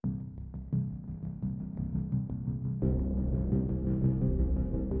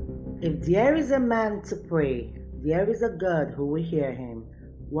If there is a man to pray, there is a God who will hear him.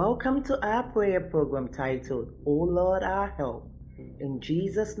 Welcome to our prayer program titled, O Lord, our help. In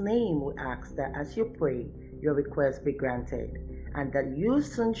Jesus' name, we ask that as you pray, your request be granted, and that you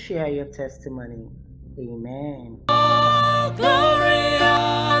soon share your testimony. Amen. Oh,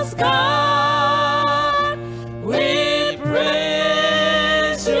 glorious God, we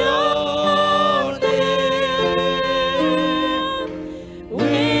praise your name. We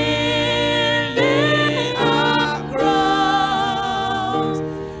lay our crowns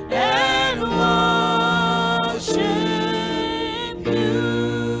and worship you.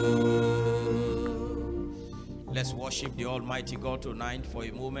 Let's worship the Almighty God tonight for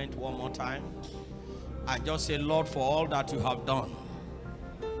a moment, one more time. And just say, Lord, for all that you have done,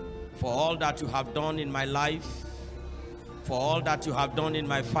 for all that you have done in my life, for all that you have done in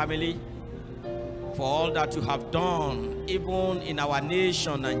my family, for all that you have done even in our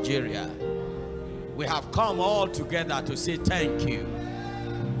nation, Nigeria. We have come all together to say thank you.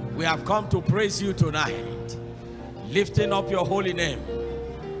 We have come to praise you tonight, lifting up your holy name.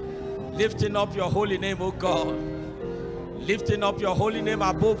 Lifting up your holy name, oh God. Lifting up your holy name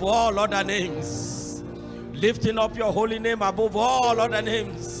above all other names. Lifting up your holy name above all other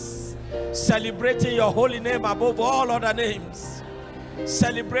names. Celebrating your holy name above all other names.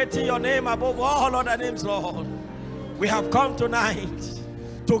 Celebrating your name above all other names, Lord. We have come tonight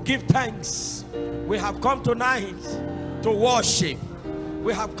to give thanks. We have come tonight to worship.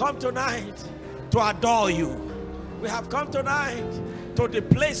 We have come tonight to adore you. We have come tonight to the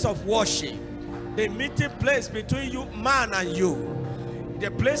place of worship, the meeting place between you, man, and you.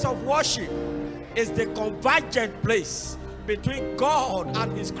 The place of worship is the convergent place between God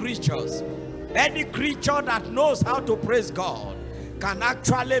and his creatures. Any creature that knows how to praise God can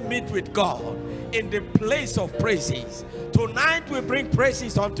actually meet with God in the place of praises. Tonight we bring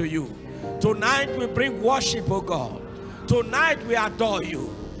praises unto you. Tonight we bring worship, oh God. Tonight we adore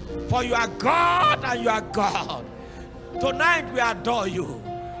you, for you are God and you are God. Tonight we adore you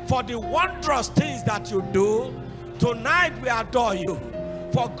for the wondrous things that you do. Tonight we adore you,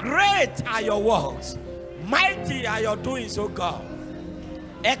 for great are your works, mighty are your doings, O God.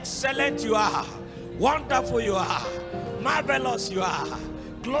 Excellent you are, wonderful you are, marvelous you are,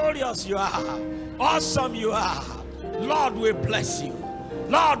 glorious you are, awesome you are. Lord, we bless you.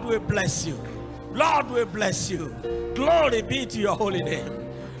 Lord, we bless you. Lord, we bless you. Glory be to your holy name.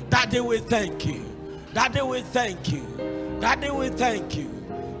 Daddy, we thank you. Daddy, we thank you. Daddy, we thank you.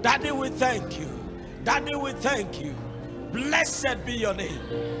 Daddy, we thank you. Daddy, we thank you. Blessed be your name.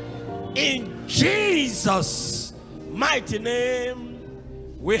 In Jesus' mighty name,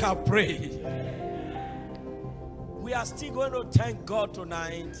 we have prayed. We are still going to thank God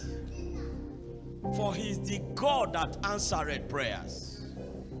tonight, for he is the God that answered prayers.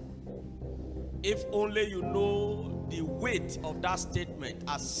 If only you know the weight of that statement,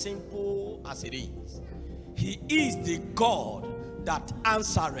 as simple as it is. He is the God that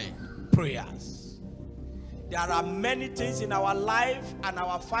answered prayers. There are many things in our life and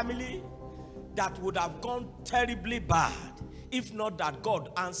our family that would have gone terribly bad if not that God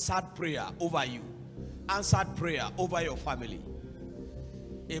answered prayer over you, answered prayer over your family.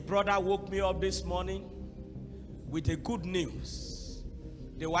 A brother woke me up this morning with a good news.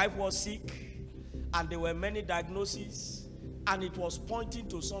 The wife was sick and there were many diagnoses and it was pointing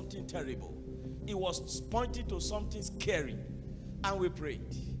to something terrible. It was pointing to something scary. And we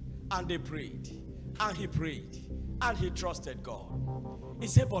prayed and they prayed. And he prayed and he trusted God. He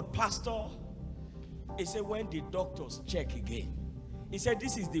said, but pastor, he said, when the doctors check again, he said,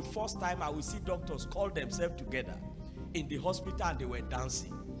 this is the first time I will see doctors call themselves together in the hospital and they were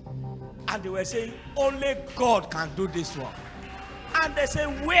dancing. And they were saying, only God can do this one. And they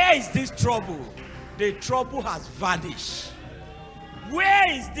said, where is this trouble? The trouble has vanished.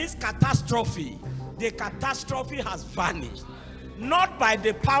 Where is this catastrophe? The catastrophe has vanished. Not by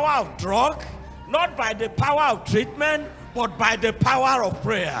the power of drug, not by the power of treatment, but by the power of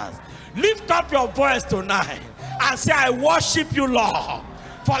prayers. Lift up your voice tonight and say, I worship you, Lord,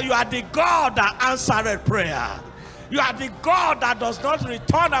 for you are the God that answered prayer. You are the God that does not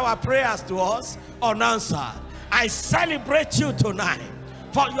return our prayers to us unanswered. I celebrate you tonight,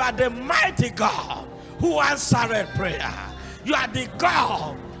 for you are the mighty God who answered prayer. You are the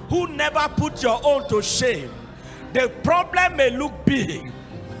God who never put your own to shame. The problem may look big.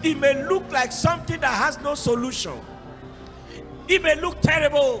 It may look like something that has no solution. It may look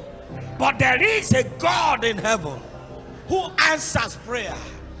terrible, but there is a God in heaven who answers prayer.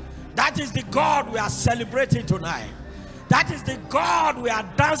 That is the God we are celebrating tonight. That is the God we are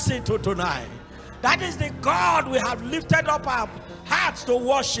dancing to tonight. That is the God we have lifted up our hearts to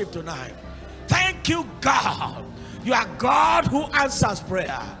worship tonight. Thank you, God. You are God who answers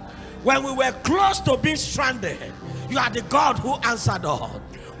prayer. When we were close to being stranded, you are the God who answered us.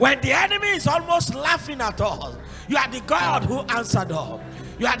 When the enemy is almost laughing at us, you are the God who answered us.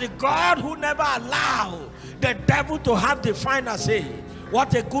 You are the God who never allowed the devil to have the final say.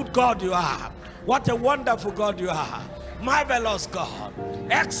 What a good God you are. What a wonderful God you are. Marvelous God.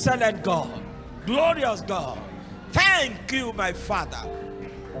 Excellent God. Glorious God. Thank you, my Father.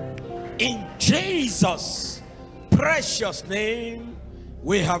 In Jesus' precious name,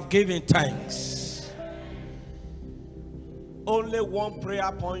 we have given thanks. Only one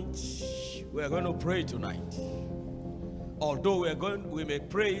prayer point we are going to pray tonight. Although we may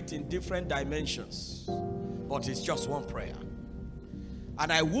pray it in different dimensions, but it's just one prayer.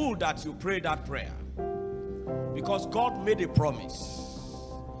 And I will that you pray that prayer, because God made a promise,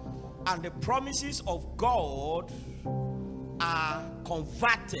 and the promises of God are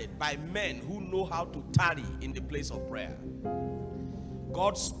converted by men who know how to tarry in the place of prayer.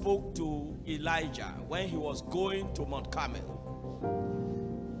 God spoke to Elijah when he was going to Mount Carmel,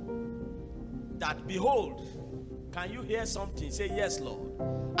 that behold, can you hear something? Say, yes, Lord.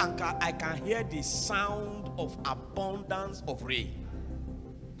 And I can hear the sound of abundance of rain.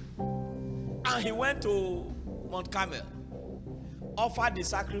 And he went to Mount Carmel, offered the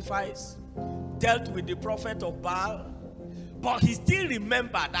sacrifice, dealt with the prophet of Baal, but he still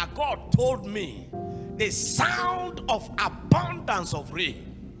remembered that God told me the sound of abundance of rain.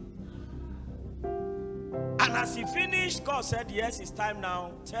 And as he finished, God said, yes, it's time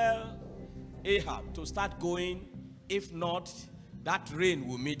now. Tell Ahab to start going. If not, that rain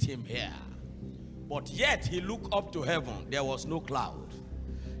will meet him here. But yet he looked up to heaven. There was no cloud.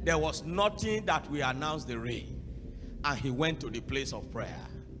 There was nothing that will announce the rain. And he went to the place of prayer.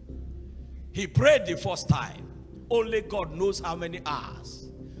 He prayed the first time. Only God knows how many hours.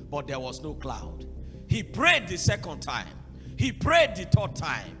 But there was no cloud. He prayed the second time. He prayed the third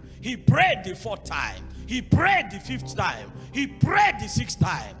time. He prayed the fourth time. He prayed the fifth time. He prayed the sixth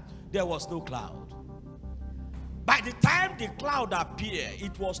time. There was no cloud. By the time the cloud appeared,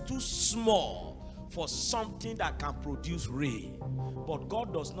 it was too small for something that can produce rain. But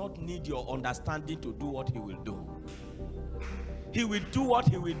God does not need your understanding to do what he will do. He will do what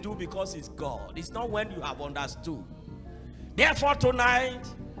he will do because he's God. It's not when you have understood. Therefore tonight,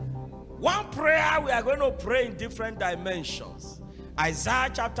 one prayer we are going to pray in different dimensions. Isaiah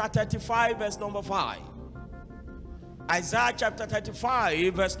chapter 35 verse number 5. Isaiah chapter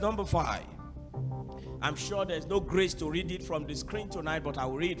 35 verse number 5. I'm sure there's no grace to read it from the screen tonight, but I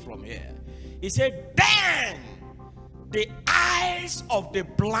will read from here. He said, then the eyes of the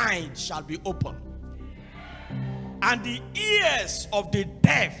blind shall be opened, and the ears of the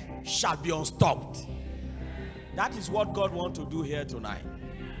deaf shall be unstopped. That is what God wants to do here tonight.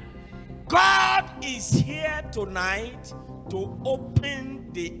 God is here tonight to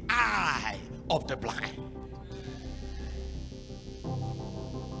open the eye of the blind.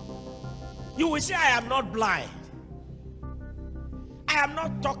 You will say, I am not blind. I am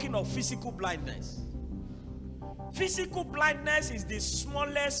not talking of physical blindness. Physical blindness is the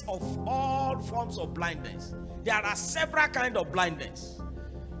smallest of all forms of blindness. There are several kinds of blindness.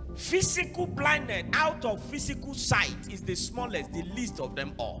 Physical blindness out of physical sight is the smallest, the least of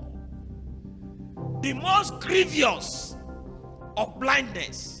them all. The most grievous of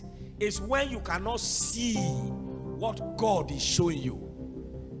blindness is when you cannot see what God is showing you.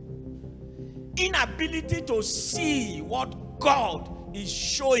 Inability to see what God is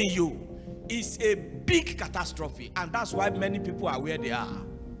showing you is a big catastrophe, and that's why many people are where they are.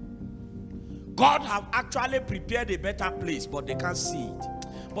 God have actually prepared a better place, but they can't see it.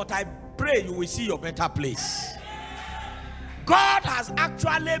 But I pray you will see your better place. God has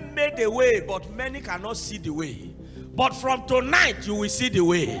actually made a way, but many cannot see the way. But from tonight you will see the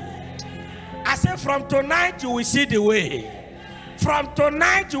way. I said from tonight you will see the way. From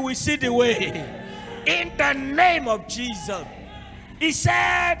tonight you will see the way. In the name of Jesus. He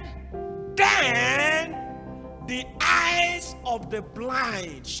said, then the eyes of the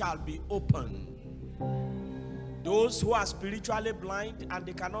blind shall be opened. Those who are spiritually blind and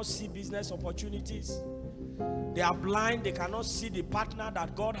they cannot see business opportunities. They are blind, they cannot see the partner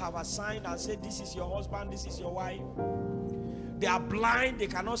that God have assigned and say, this is your husband, this is your wife. They are blind, they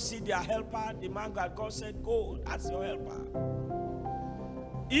cannot see their helper. The man that God said, go, that's your helper.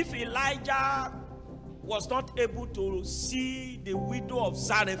 If Elijah was not able to see the widow of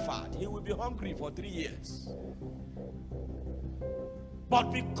Zarephath, he will be hungry for 3 years.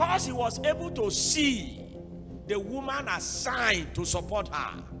 But because he was able to see the woman assigned to support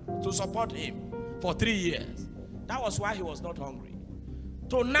her, to support him for 3 years, that was why he was not hungry.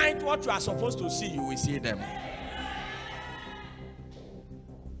 Tonight, what you are supposed to see, you will see them.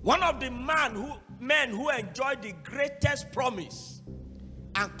 One of the men who enjoyed the greatest promise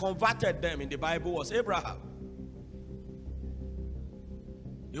and converted them in the Bible was Abraham.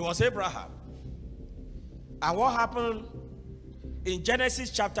 It was Abraham. And what happened in Genesis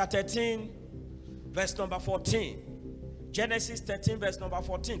chapter 13, verse number 14? Genesis 13, verse number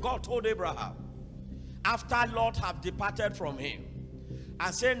 14. God told Abraham, after Lot have departed from him,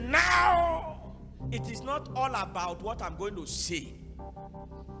 and said, now it is not all about what I'm going to say.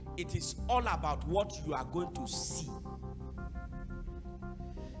 It is all about what you are going to see.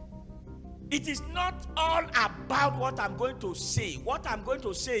 It is not all about what I'm going to say. What I'm going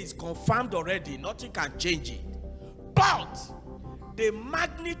to say is confirmed already. Nothing can change it. But the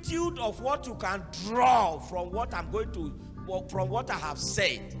magnitude of what you can draw from what I'm going to, from what I have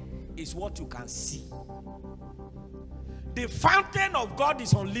said, is what you can see. The fountain of God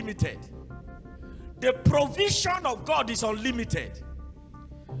is unlimited. The provision of God is unlimited.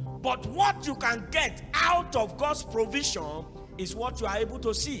 But what you can get out of God's provision is what you are able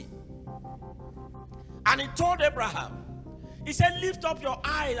to see. And he told Abraham, he said, lift up your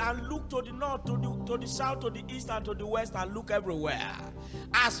eyes and look to the north, to the south, to the east, and to the west, and look everywhere.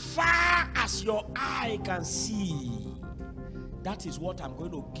 As far as your eye can see, that is what I'm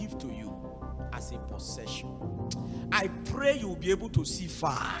going to give to you as a possession. I pray you'll be able to see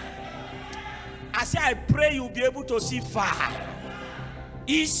far. I say, I pray you'll be able to see far.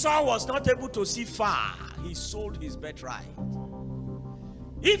 Esau was not able to see far. He sold his birthright.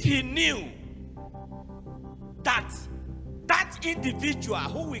 If he knew that that individual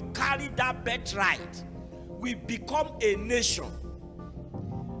who will carry that birthright will become a nation,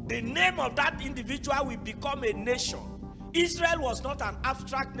 the name of that individual will become a nation. Israel was not an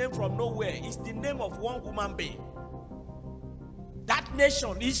abstract name from nowhere. It's the name of one human being. That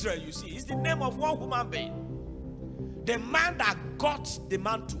nation, Israel, you see, is the name of one human being. The man that got the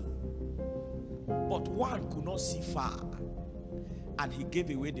mantle. But one could not see far. And he gave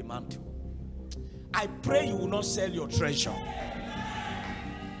away the mantle. I pray you will not sell your treasure.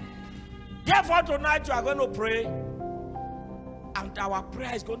 Therefore, tonight you are going to pray. And our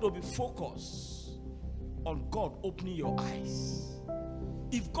prayer is going to be focused on God opening your eyes.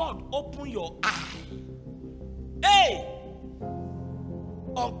 If God open your eye, hey,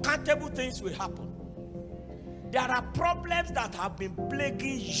 uncountable things will happen. There are problems that have been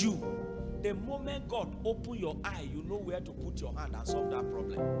plaguing you. The moment God open your eye, you know where to put your hand and solve that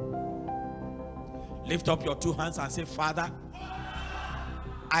problem. Lift up your two hands and say, Father,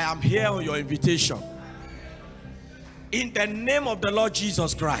 I am here on your invitation. In the name of the Lord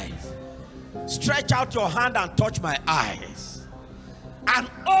Jesus Christ, stretch out your hand and touch my eyes. And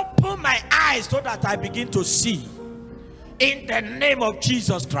open my eyes so that I begin to see. In the name of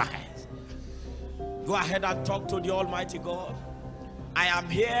Jesus Christ. Go ahead and talk to the Almighty God. I am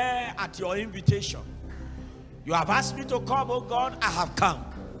here at your invitation. You have asked me to come, oh God, I have come.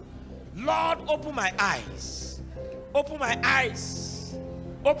 Lord, open my eyes. Open my eyes.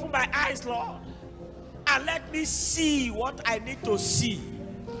 Open my eyes, Lord. And let me see what I need to see.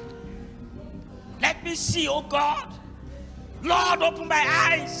 Let me see, oh God. Lord, open my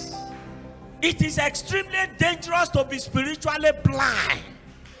eyes. It is extremely dangerous to be spiritually blind.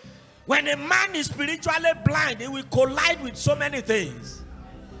 When a man is spiritually blind, he will collide with so many things.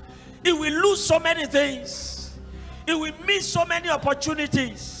 He will lose so many things. He will miss so many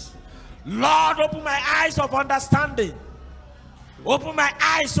opportunities. Lord, open my eyes of understanding. Open my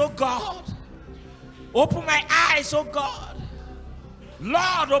eyes, oh God. Open my eyes, oh God.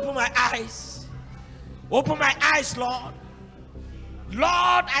 Lord, open my eyes. Open my eyes, Lord.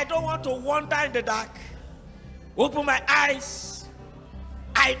 Lord, I don't want to wander in the dark. Open my eyes.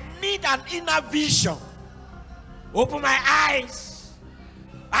 I need an inner vision. Open my eyes.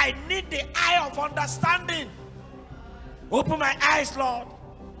 I need the eye of understanding. Open my eyes, Lord.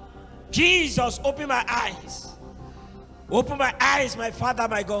 Jesus, open my eyes. Open my eyes, my Father,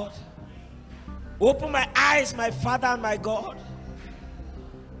 my God. Open my eyes, my Father and my God.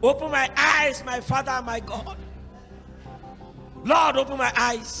 Open my eyes, my Father and my God. Lord, open my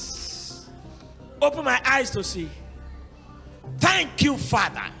eyes. Open my eyes to see. Thank you,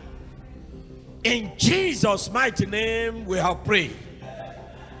 Father. In Jesus' mighty name we have prayed.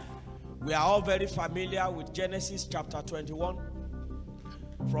 We are all very familiar with Genesis chapter 21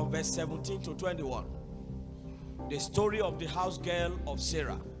 from verse 17 to 21. The story of the house girl of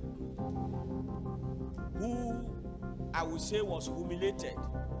Sarah, who I would say was humiliated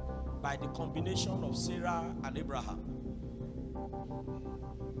by the combination of Sarah and Abraham.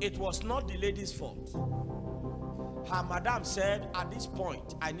 It was not the lady's fault. her madam said, at this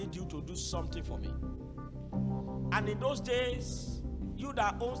point, I need you to do something for me. And in those days, you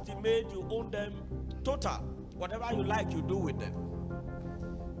that owns the maid, you own them total. Whatever you like, you do with them.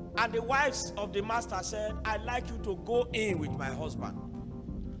 And the wives of the master said, I'd like you to go in with my husband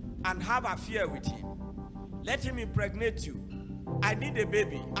and have an affair with him. Let him impregnate you. I need a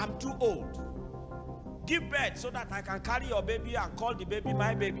baby. I'm too old. Give birth so that I can carry your baby and call the baby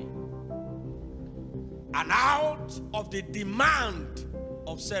my baby. And out of the demand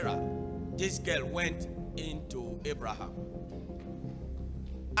of Sarah, this girl went into Abraham.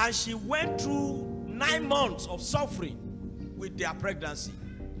 And she went through 9 months of suffering with their pregnancy.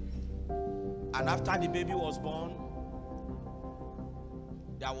 And after the baby was born,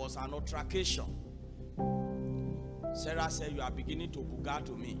 there was an altercation. Sarah said, you are beginning to buga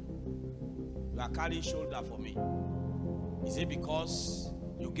to me. You are carrying shoulder for me. Is it because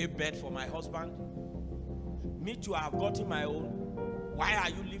you gave birth for my husband? Me too, I have gotten my own. Why are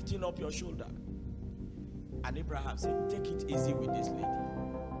you lifting up your shoulder? And Abraham said, take it easy with this lady.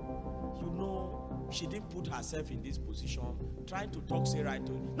 You know, she didn't put herself in this position, trying to talk Sarah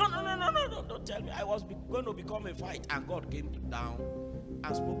into it. No, don't tell me. I was going to become a fight. And God came down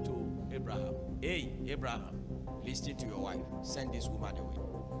and spoke to Abraham. Hey, Abraham, listen to your wife. Send this woman away.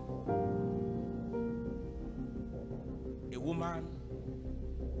 A woman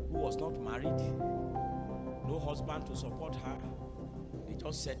who was not married, no husband to support her, they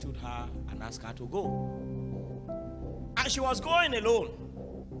just settled her and asked her to go. And she was going alone.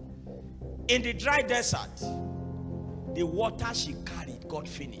 In the dry desert, the water she carried got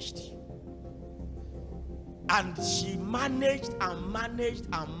finished. And she managed and managed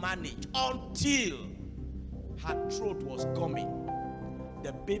and managed until her throat was gumming.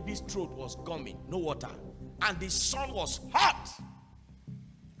 The baby's throat was gumming, no water. And the sun was hot.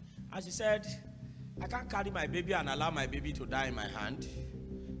 And she said, I can't carry my baby and allow my baby to die in my hand.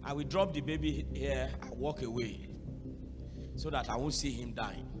 I will drop the baby here and walk away so that I won't see him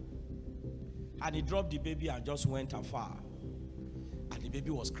dying. And he dropped the baby and just went afar. And the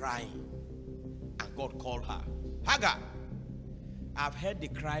baby was crying. And God called her. Hagar, I've heard the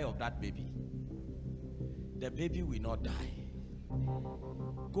cry of that baby. The baby will not die.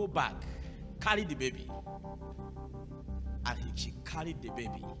 Go back. Carry the baby. And she carried the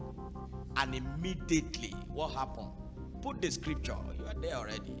baby. And immediately, what happened? Put the scripture. You are there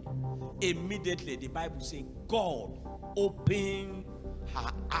already. Immediately, the Bible says, God opened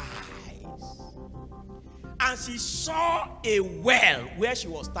her eyes. And she saw a well where she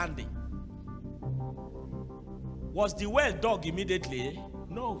was standing. Was the well dug immediately?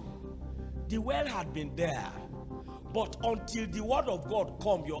 No. The well had been there. But until the word of God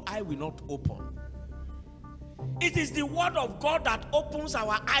come, your eye will not open. It is the word of God that opens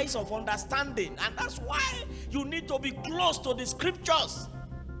our eyes of understanding. And that's why you need to be close to the scriptures.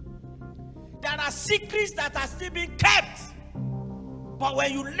 There are secrets that are still being kept. But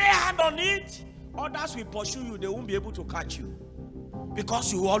when you lay hand on it, others will pursue you. They won't be able to catch you.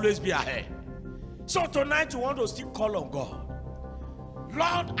 Because you will always be ahead. So tonight you want to still call on God.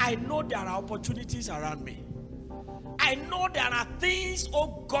 Lord, I know there are opportunities around me. I know there are things,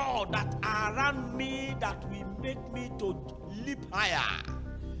 oh God, that are around me that will make me to leap higher.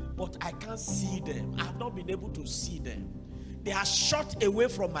 But I can't see them. I have not been able to see them. They are shut away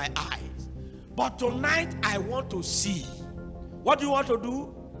from my eyes. But tonight I want to see. What do you want to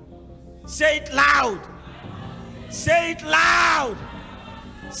do? Say it loud. Say it loud.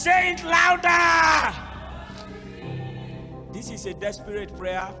 Say it louder. This is a desperate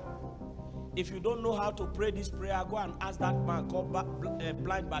prayer. If you don't know how to pray this prayer, go and ask that man called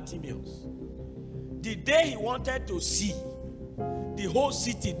blind Bartimaeus. The day he wanted to see, the whole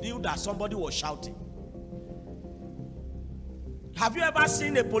city knew that somebody was shouting. Have you ever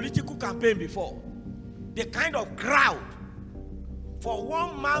seen a political campaign before? The kind of crowd, for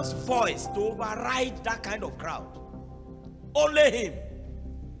one man's voice to override that kind of crowd. Only him.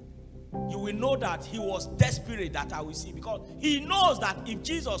 You will know that he was desperate that I will see, because he knows that if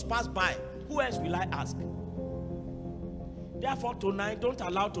Jesus passed by, who else will I ask? Therefore tonight, don't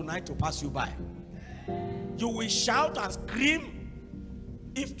allow tonight to pass you by. You will shout and scream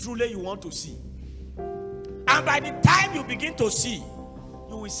if truly you want to see. And by the time you begin to see,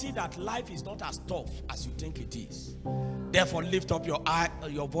 you will see that life is not as tough as you think it is. Therefore lift up your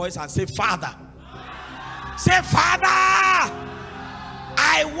voice and say, Father. Say, Father,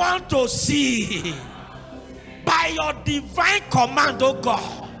 I want to see. By your divine command, oh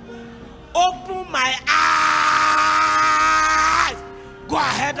God, open my eyes. Go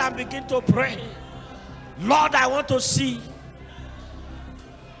ahead and begin to pray. Lord, I want to see.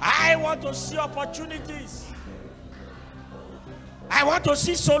 I want to see opportunities. I want to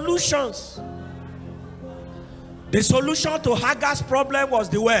see solutions. The solution to Hagar's problem was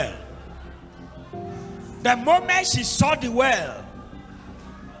the well. The moment she saw the well,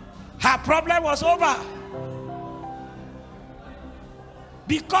 her problem was over.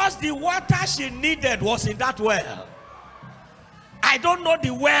 Because the water she needed was in that well. I don't know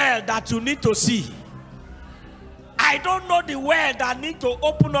the well that you need to see. I don't know the well that need to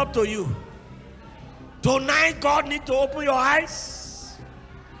open up to you. Tonight, God needs to open your eyes.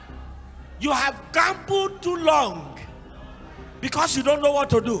 You have gambled too long because you don't know what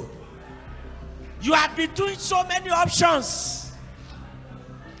to do. You have been doing so many options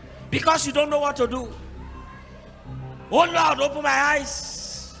because you don't know what to do. Oh Lord, open my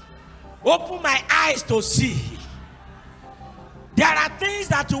eyes. Open my eyes to see. There are things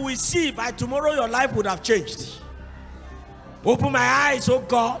that you will see by tomorrow your life would have changed. Open my eyes, oh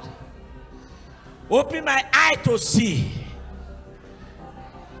God. Open my eye to see.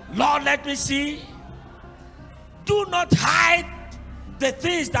 Lord, let me see. Do not hide the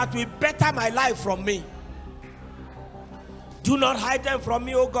things that will better my life from me. Do not hide them from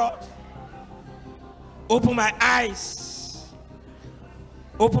me, oh God. Open my eyes.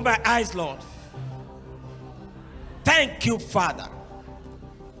 Open my eyes, Lord. Thank you, Father.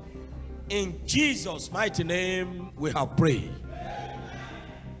 In Jesus' mighty name, we have prayed.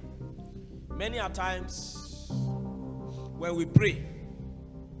 Many a times when we pray,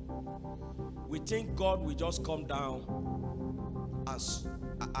 we think God will just come down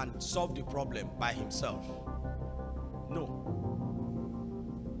and solve the problem by himself. No.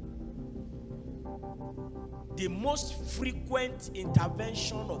 The most frequent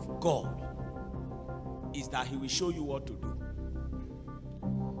intervention of God is that he will show you what to do.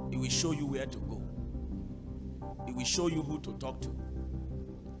 He will show you where to go. He will show you who to talk to.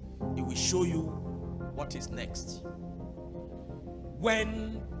 He will show you what is next.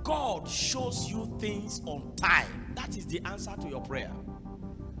 When God shows you things on time, that is the answer to your prayer.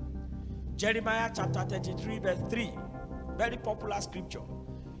 Jeremiah chapter 33 verse 3, very popular scripture.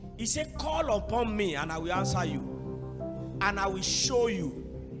 He said, call upon me and I will answer you, and I will show you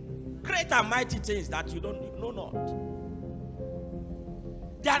great and mighty things that you don't know not.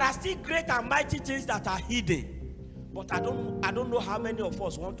 There are still great and mighty things that are hidden, but I don't know how many of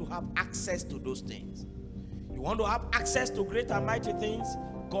us want to have access to those things. You want to have access to great and mighty things,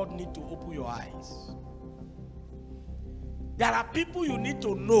 God needs to open your eyes. There are people you need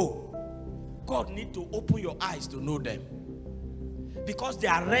to know. God needs to open your eyes to know them, because they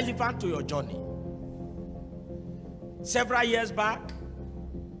are relevant to your journey. Several years back,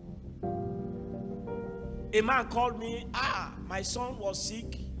 a man called me. My son was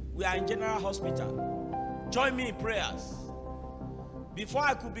sick. We are in general hospital. Join me in prayers. Before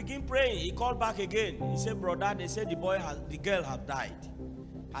I could begin praying, he called back again. He said, brother, they said the girl had died.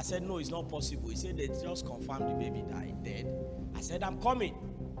 I said, no, it's not possible. He said, they just confirmed the baby died, dead. I said, I'm coming.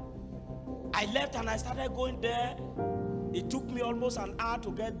 I left and I started going there. It took me almost an hour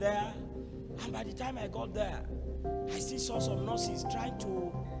to get there. And by the time I got there, I still saw some nurses trying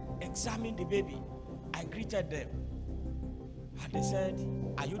to examine the baby. I greeted them. And they said,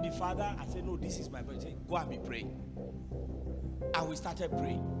 are you the father? I said, no, this is my boy. They said, go and be praying. And we started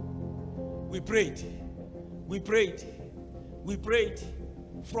praying. We prayed. We prayed. We prayed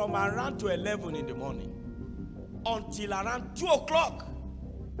from around to 11 in the morning until around 2 o'clock.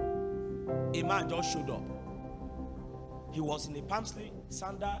 A man just showed up. He was in a palm sleeve,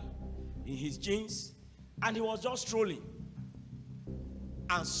 sandal, in his jeans, and he was just strolling.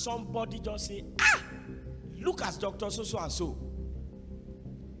 And somebody just said, look at Dr. So and so.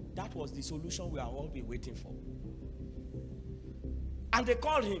 That was the solution we have all been waiting for. And they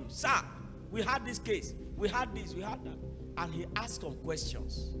called him, sir, we had this case, we had this, we had that. And he asked them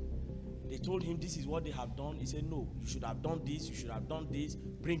questions. They told him this is what they have done. He said, no, you should have done this, you should have done this,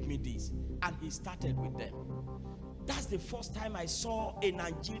 bring me this. And he started with them. That's the first time I saw a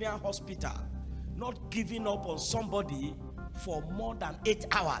Nigerian hospital not giving up on somebody for more than 8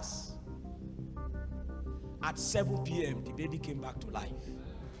 hours. At 7 p.m., the baby came back to life.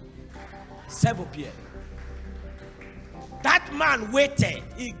 7 p.m. That man waited.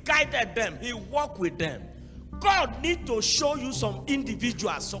 He guided them. He walked with them. God needs to show you some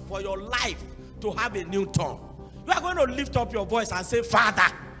individuals for your life to have a new turn. You are going to lift up your voice and say,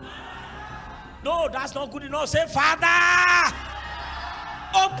 Father. No, that's not good enough. Say, Father,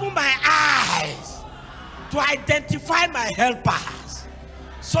 open my eyes to identify my helpers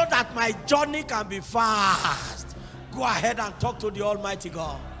so that my journey can be fast. Go ahead and talk to the Almighty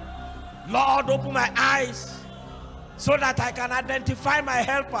God. Lord, open my eyes so that I can identify my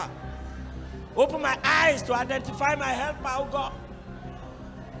helper. Open my eyes to identify my helper, oh God.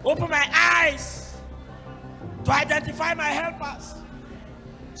 Open my eyes to identify my helpers,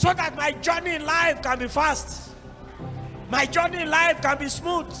 so that my journey in life can be fast. My journey in life can be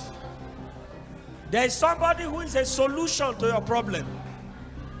smooth. There is somebody who is a solution to your problem.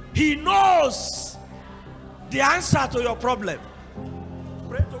 He knows the answer to your problem.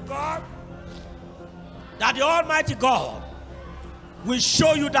 Pray to God that the Almighty God will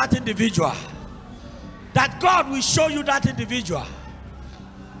show you that individual. That God will show you that individual.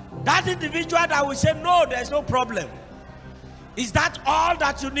 That individual that will say, no, there's no problem. Is that all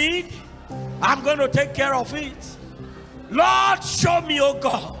that you need? I'm going to take care of it. Lord, show me, oh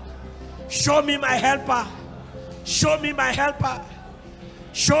God. Show me my helper. Show me my helper.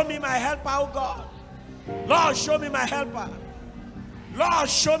 Show me my helper, oh God. Lord, show me my helper. Lord,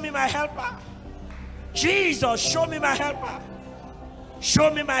 show me my helper. Jesus, show me my helper.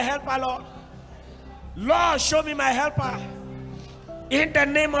 Show me my helper, Lord. Lord, show me my helper. In the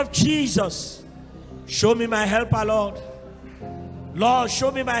name of Jesus, show me my helper, Lord. Lord,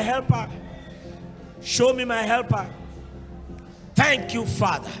 show me my helper. Show me my helper. Thank you,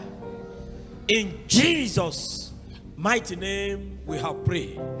 Father. In Jesus' mighty name, we have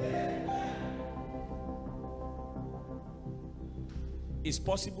prayed. It's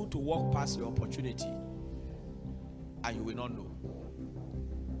possible to walk past your opportunity and you will not know,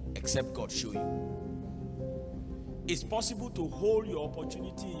 except God show you. It's possible to hold your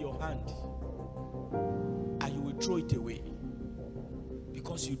opportunity in your hand and you will throw it away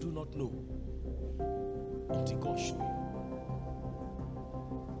because you do not know until God show you.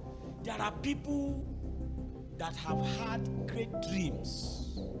 There are people that have had great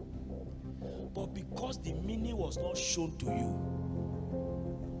dreams, but because the meaning was not shown to you,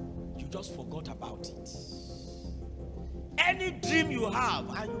 you just forgot about it. Any dream you have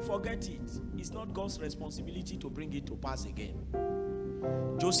and you forget it, it's not God's responsibility to bring it to pass again.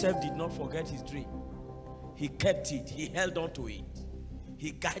 Joseph did not forget his dream. He kept it. He held on to it.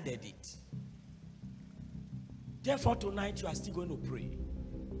 He guided it. Therefore, tonight you are still going to pray.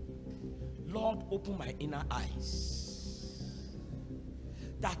 Lord, open my inner eyes,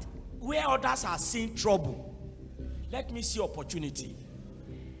 that where others are seeing trouble, let me see opportunity.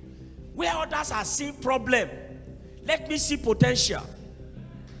 Where others are seeing problem, let me see potential.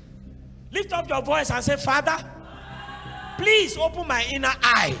 Lift up your voice and say, Father, please open my inner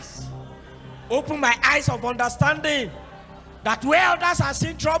eyes. Open my eyes of understanding, that where others are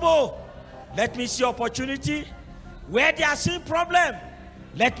seeing trouble, let me see opportunity. Where they are seeing problem,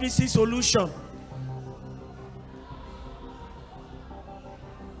 let me see solution.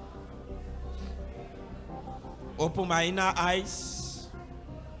 Open my inner eyes.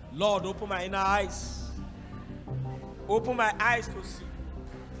 Lord, open my inner eyes. Open my eyes to see.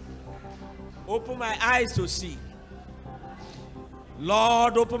 Open my eyes to see.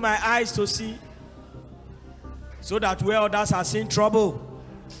 Lord, open my eyes to see, so that where others are seeing trouble,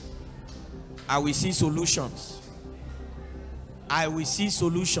 I will see solutions. I will see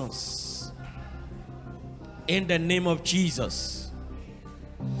solutions. In the name of Jesus.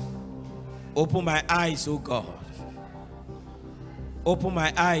 Open my eyes, oh God. Open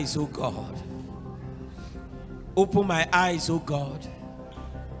my eyes, oh God. Open my eyes, oh God.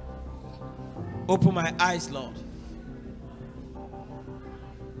 Open my eyes, Lord.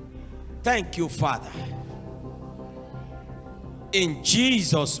 Thank you, Father. In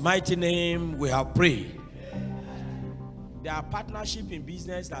Jesus' mighty name we have prayed. There are partnerships in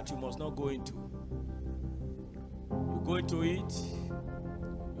business that you must not go into. You go into it,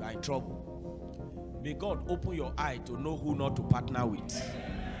 you are in trouble. May God open your eye to know who not to partner with.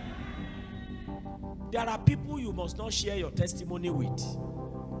 There are people you must not share your testimony with.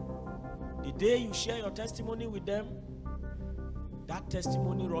 The day you share your testimony with them, that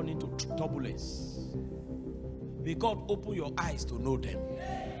testimony run into turbulence. May God open your eyes to know them.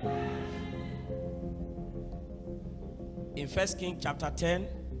 In 1 Kings chapter 10,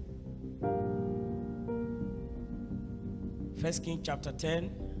 1 Kings chapter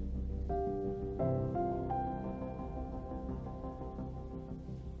 10,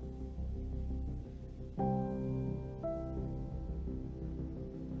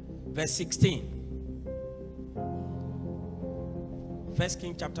 verse 16. 1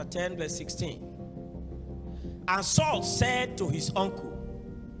 Kings chapter 10, verse 16. And Saul said to his uncle,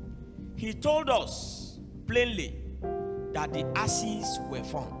 he told us plainly that the asses were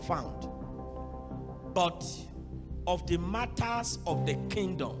found. But of the matters of the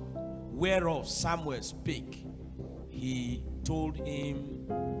kingdom whereof Samuel spake, he told him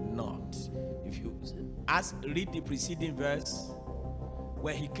not. If you read the preceding verse,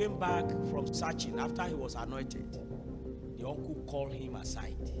 where he came back from searching after he was anointed, The uncle called him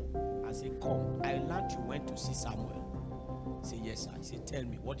aside and said, come, I learned you went to see Samuel. He said, yes, sir. He said, tell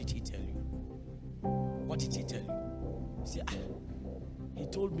me, what did he tell you? What did he tell you? He said, he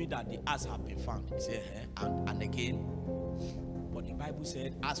told me that the ass had been found. He said, and again. But the Bible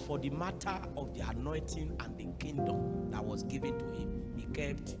said, as for the matter of the anointing and the kingdom that was given to him, he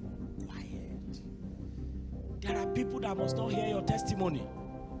kept quiet. There are people that must not hear your testimony.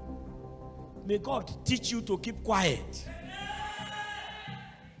 May God teach you to keep quiet.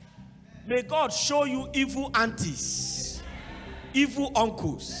 May God show you evil aunties, evil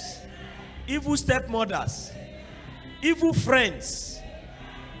uncles, evil stepmothers, evil friends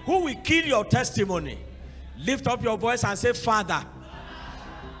who will kill your testimony. Lift up your voice and say, Father,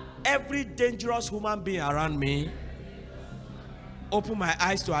 every dangerous human being around me, open my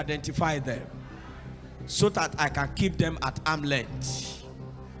eyes to identify them so that I can keep them at arm's length.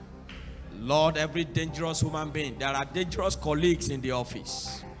 Lord, every dangerous human being, there are dangerous colleagues in the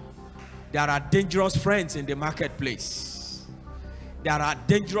office. There are dangerous friends in the marketplace. There are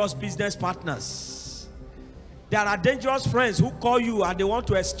dangerous business partners. There are dangerous friends who call you and they want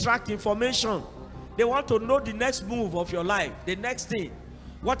to extract information. They want to know the next move of your life, the next thing.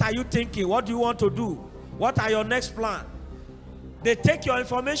 What are you thinking? What do you want to do? What are your next plan? They take your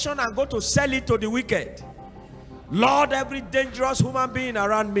information and go to sell it to the wicked. Lord, every dangerous human being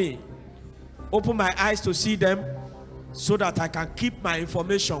around me, open my eyes to see them so that I can keep my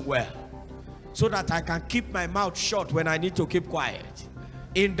information well. So that I can keep my mouth shut when I need to keep quiet.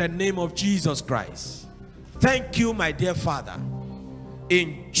 In the name of Jesus Christ. Thank you, my dear Father.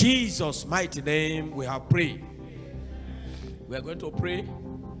 In Jesus' mighty name we have prayed. We are going to pray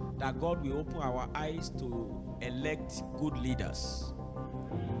that God will open our eyes to elect good leaders.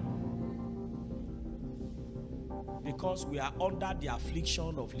 Because we are under the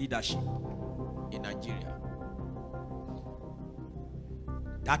affliction of leadership in Nigeria.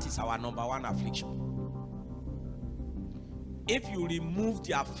 That is our number one affliction. If you remove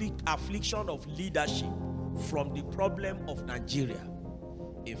the affliction of leadership from the problem of Nigeria,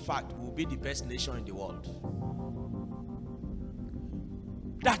 in fact, we will be the best nation in the world.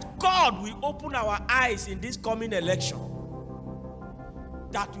 That God will open our eyes in this coming election,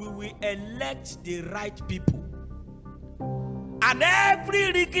 that we will elect the right people, and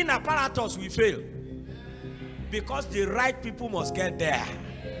every rigging apparatus will fail, because the right people must get there.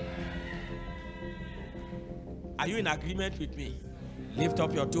 Are you in agreement with me? Lift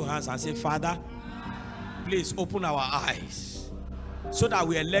up your two hands and say, Father, please open our eyes so that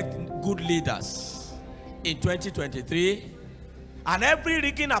we elect good leaders in 2023. And every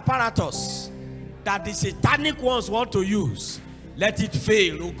rigging apparatus that the satanic ones want to use, let it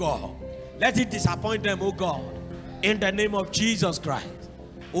fail, oh God. Let it disappoint them, oh God. In the name of Jesus Christ.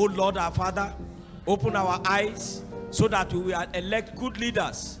 Oh Lord our Father, open our eyes so that we will elect good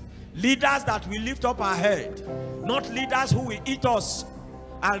leaders. Leaders that will lift up our head. Not leaders who will eat us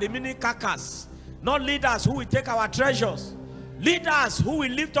and remaining carcass. Not leaders who will take our treasures. Leaders who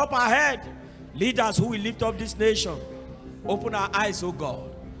will lift up our head. Leaders who will lift up this nation. Open our eyes, oh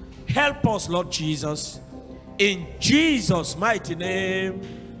God. Help us, Lord Jesus. In Jesus' mighty name,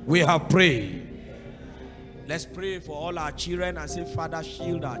 we have prayed. Let's pray for all our children and say, Father,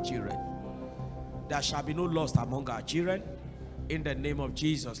 shield our children. There shall be no loss among our children. In the name of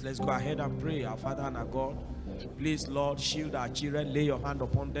Jesus, let's go ahead and pray. Our Father and our God, please, Lord, shield our children. Lay your hand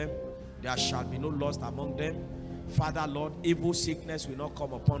upon them. There shall be no loss among them. Father, Lord, evil sickness will not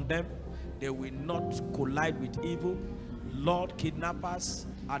come upon them. They will not collide with evil. Lord, kidnappers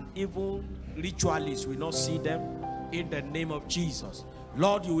and evil ritualists will not see them. In the name of Jesus.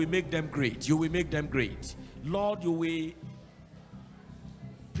 Lord, you will make them great. You will make them great. Lord, you will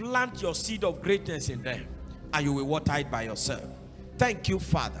plant your seed of greatness in them, and you will water it by yourself. Thank you,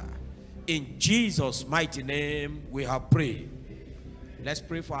 Father. In Jesus' mighty name, we have prayed. Let's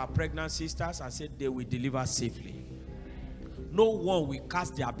pray for our pregnant sisters and say they will deliver safely. No one will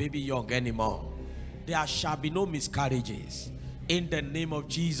cast their baby young anymore. There shall be no miscarriages. In the name of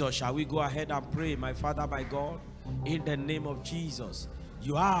Jesus, shall we go ahead and pray? My Father, my God, in the name of Jesus,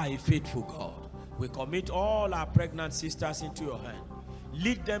 you are a faithful God. We commit all our pregnant sisters into your hand.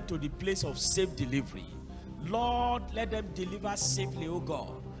 Lead them to the place of safe delivery. Lord, let them deliver safely, oh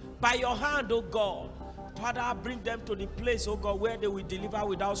God. By your hand, oh God. Father, bring them to the place, oh God, where they will deliver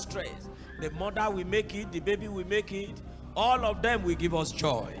without stress. The mother will make it, the baby will make it. All of them will give us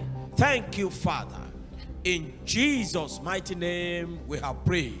joy. Thank you, Father. In Jesus' mighty name, we have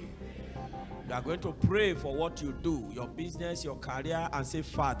prayed. You are going to pray for what you do, your business, your career, and say,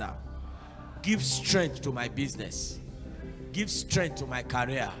 Father, give strength to my business. Give strength to my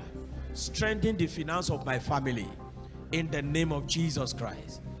career. Strengthen the finance of my family. in the name of Jesus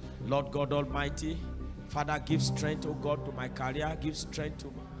Christ. Lord God Almighty, Father, give strength, oh God, to my career. Give strength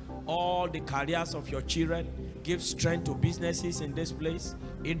to all the careers of your children. Give strength to businesses in this place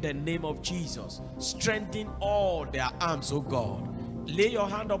in the name of Jesus. Strengthen all their arms, oh God. Lay your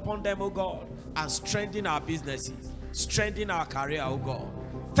hand upon them, oh God, and strengthen our businesses. Strengthen our career, oh God.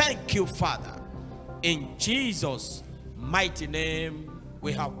 Thank you, Father. In Jesus' mighty name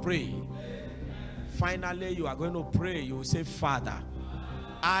we have prayed. Finally, you are going to pray. You will say, Father,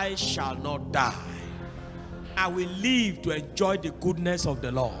 I shall not die. I will live to enjoy the goodness of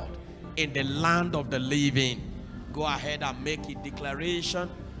the Lord in the land of the living. Go ahead and make a declaration.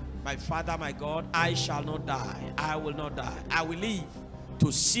 My Father, my God, I shall not die. I will not die. I will live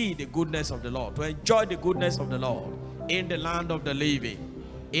to see the goodness of the Lord, to enjoy the goodness of the Lord in the land of the living.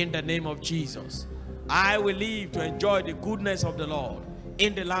 In the name of Jesus, I will live to enjoy the goodness of the Lord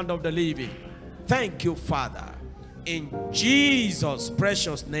in the land of the living. Thank you, Father. In Jesus'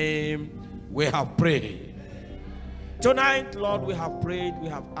 precious name, we have prayed. Tonight, Lord, we have prayed. We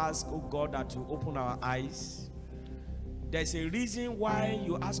have asked, oh God, that you open our eyes. There's a reason why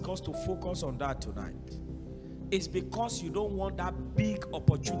you ask us to focus on that tonight. It's because you don't want that big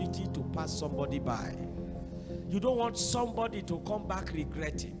opportunity to pass somebody by. You don't want somebody to come back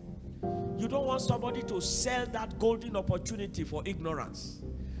regretting. You don't want somebody to sell that golden opportunity for ignorance.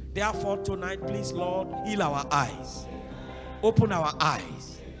 Therefore, tonight, please, Lord, heal our eyes. Open our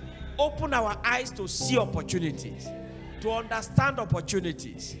eyes. Open our eyes to see opportunities, to understand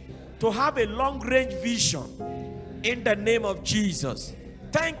opportunities, to have a long-range vision in the name of Jesus.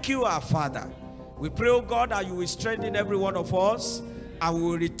 Thank you, our Father. We pray, oh God, that you will strengthen every one of us and we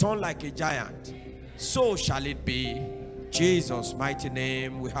will return like a giant. So shall it be. Jesus' mighty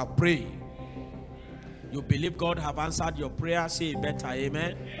name we have prayed. You believe God have answered your prayer? Say better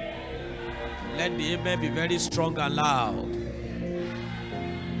amen. Let the amen be very strong and loud.